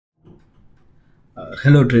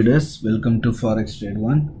Hello traders, welcome to Forex Trade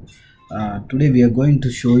 1. Today we are going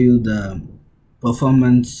to show you the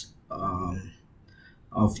performance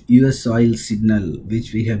of Usoil signal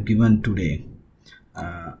which we have given today.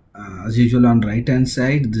 As usual, on right hand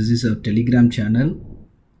side, this is our Telegram channel.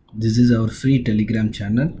 This is our free Telegram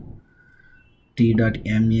channel,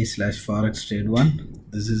 t.me/Forex Trade 1.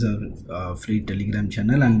 This is our free Telegram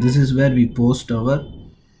channel, and this is where we post our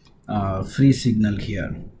free signal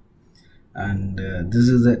here. And this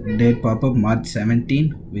is the date pop-up March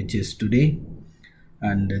 17, which is today,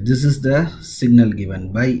 and this is the signal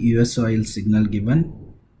given by Usoil signal given,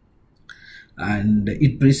 and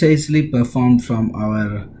it precisely performed from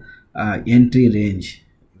our entry range.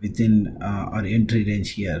 Within our entry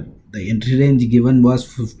range here, the entry range given was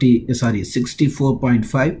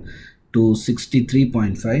 64.5 to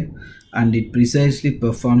 63.5, and it precisely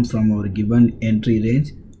performed from our given entry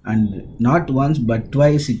range, and not once but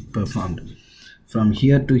twice it performed. From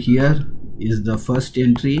here to here is the first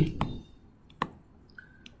entry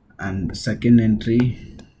and second entry.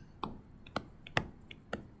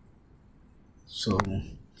 So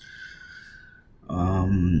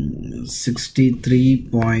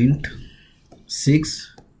 63.6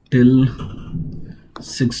 till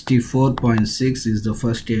 64.6 is the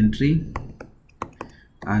first entry,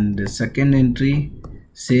 and the second entry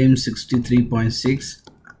same 63.6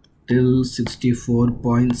 till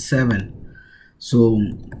 64.7. So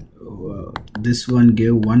this one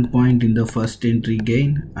gave 1 point in the first entry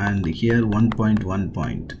gain, and here 1.1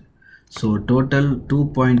 point. So total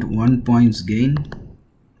 2.1 points gain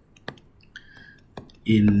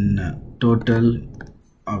in total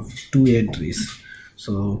of two entries.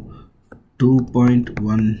 So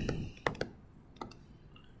 2.1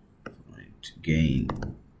 gain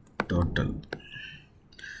total.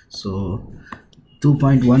 So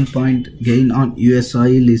 2.1 point gain on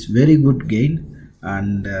Usoil is very good gain,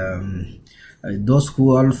 and those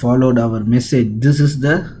who all followed our message, this is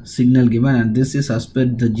the signal given, and this is as per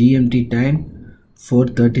the GMT time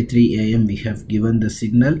 4:33 AM we have given the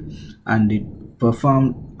signal, and it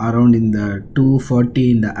performed around in the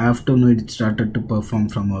 2:40 in the afternoon. It started to perform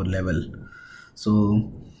from our level.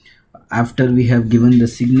 So after we have given the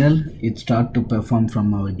signal, it started to perform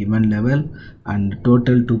from our given level, and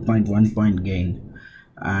total 2.1 point gain.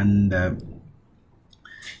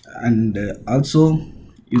 And also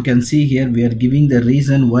you can see here we are giving the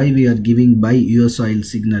reason why we are giving buy Usoil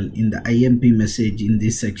signal in the IMP message in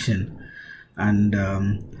this section, and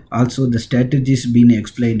also the strategies being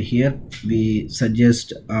explained here. We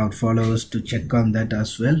suggest our followers to check on that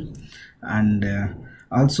as well, and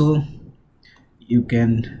also you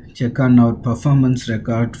can check on our performance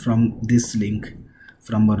record from this link,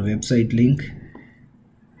 from our website link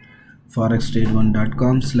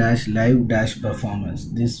forextrade1.com/live-performance.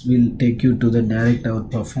 This will take you to the direct our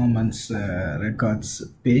performance records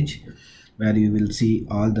page, where you will see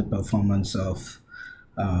all the performance of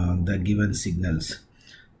the given signals.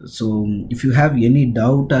 So if you have any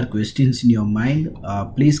doubt or questions in your mind,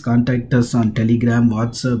 please contact us on Telegram,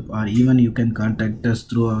 WhatsApp, or even you can contact us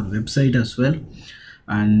through our website as well.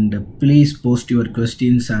 And please post your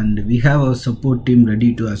questions, and we have our support team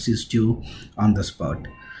ready to assist you on the spot.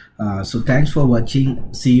 So thanks for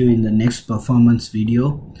watching. See you in the next performance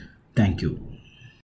video. Thank you.